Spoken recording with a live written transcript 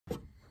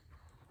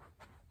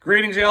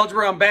Greetings,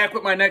 algebra. I'm back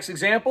with my next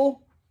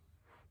example.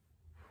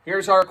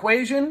 Here's our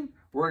equation.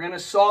 We're going to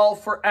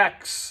solve for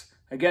x.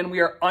 Again, we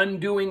are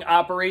undoing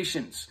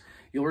operations.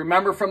 You'll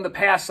remember from the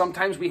past,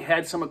 sometimes we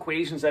had some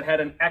equations that had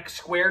an x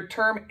squared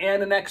term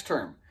and an x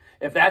term.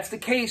 If that's the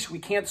case, we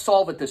can't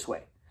solve it this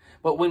way.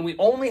 But when we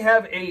only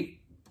have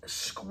a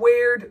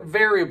squared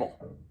variable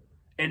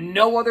and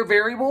no other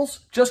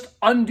variables, just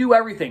undo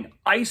everything.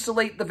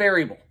 Isolate the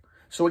variable.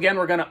 So again,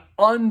 we're going to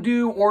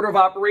undo order of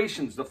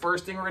operations. The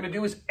first thing we're going to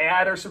do is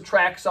add or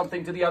subtract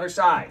something to the other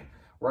side.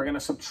 We're going to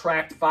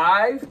subtract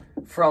 5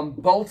 from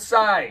both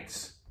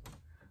sides.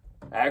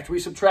 After we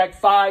subtract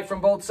 5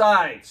 from both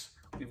sides,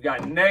 we've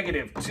got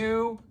negative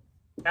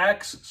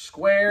 2x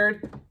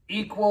squared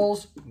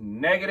equals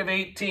negative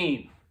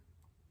 18.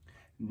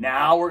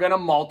 Now we're going to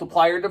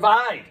multiply or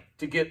divide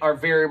to get our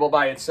variable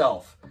by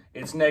itself.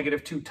 It's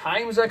negative 2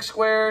 times x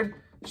squared,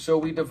 so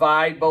we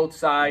divide both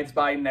sides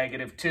by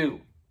negative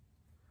 2.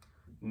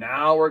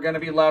 Now we're going to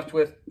be left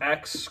with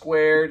x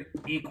squared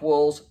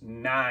equals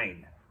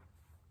 9.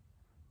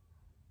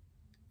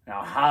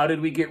 Now, how did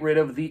we get rid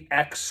of the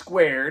x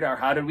squared, or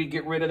how did we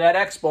get rid of that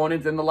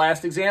exponent in the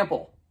last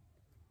example?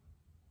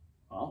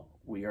 Well,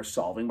 we are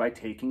solving by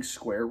taking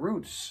square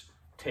roots.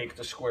 Take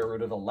the square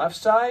root of the left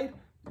side,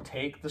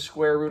 take the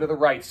square root of the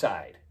right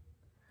side.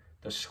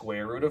 The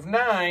square root of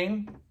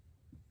 9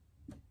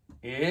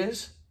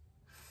 is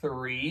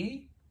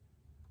 3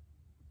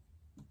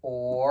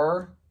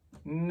 or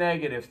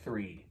negative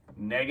 3.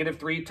 Negative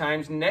 3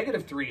 times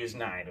negative 3 is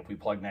 9. If we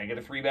plug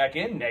negative 3 back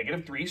in,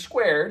 negative 3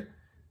 squared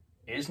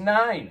is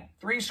 9.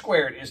 3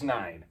 squared is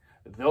 9.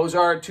 Those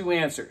are our two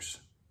answers.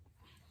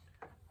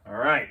 All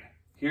right,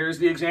 here's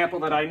the example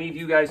that I need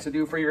you guys to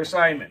do for your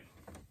assignment.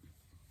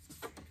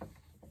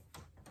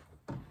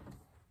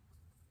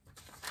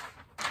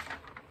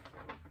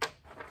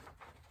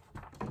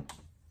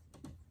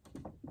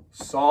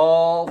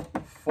 Solve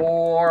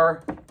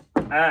for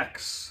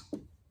x.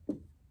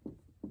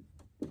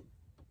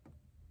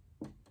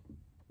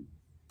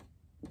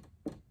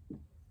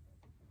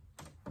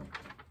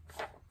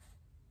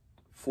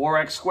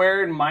 4x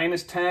squared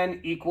minus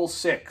 10 equals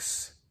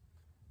 6.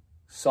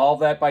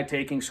 Solve that by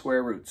taking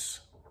square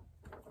roots.